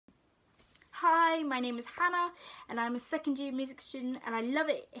Hi, my name is Hannah and I'm a second year music student, and I love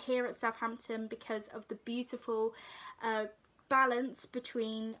it here at Southampton because of the beautiful balance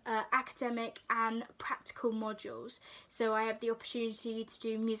between academic and practical modules. So I have the opportunity to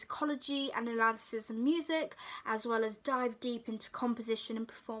do musicology and analysis of music, as well as dive deep into composition and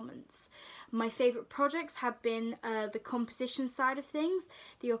performance. My favourite projects have been the composition side of things,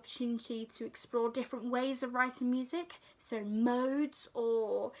 the opportunity to explore different ways of writing music, so modes,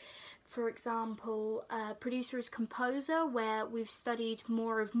 or for example, producer as composer, where we've studied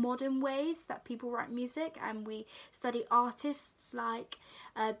more of modern ways that people write music, and we study artists like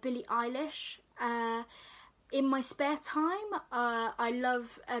Billie Eilish. In my spare time, I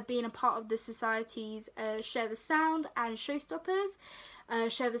love being a part of the societies Share the Sound and Showstoppers.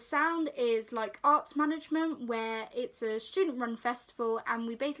 Share the Sound is like arts management, where it's a student-run festival, and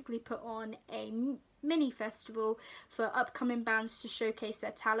we basically put on a mini festival for upcoming bands to showcase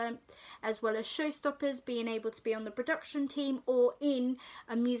their talent, as well as Showstoppers, being able to be on the production team or in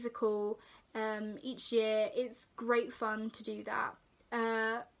a musical each year. It's great fun to do that.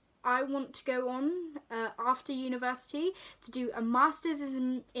 I want to go on after university to do a master's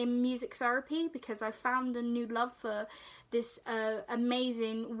in music therapy, because I found a new love for this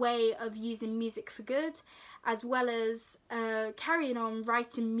amazing way of using music for good, as well as carrying on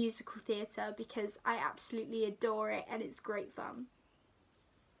writing musical theatre, because I absolutely adore it and it's great fun.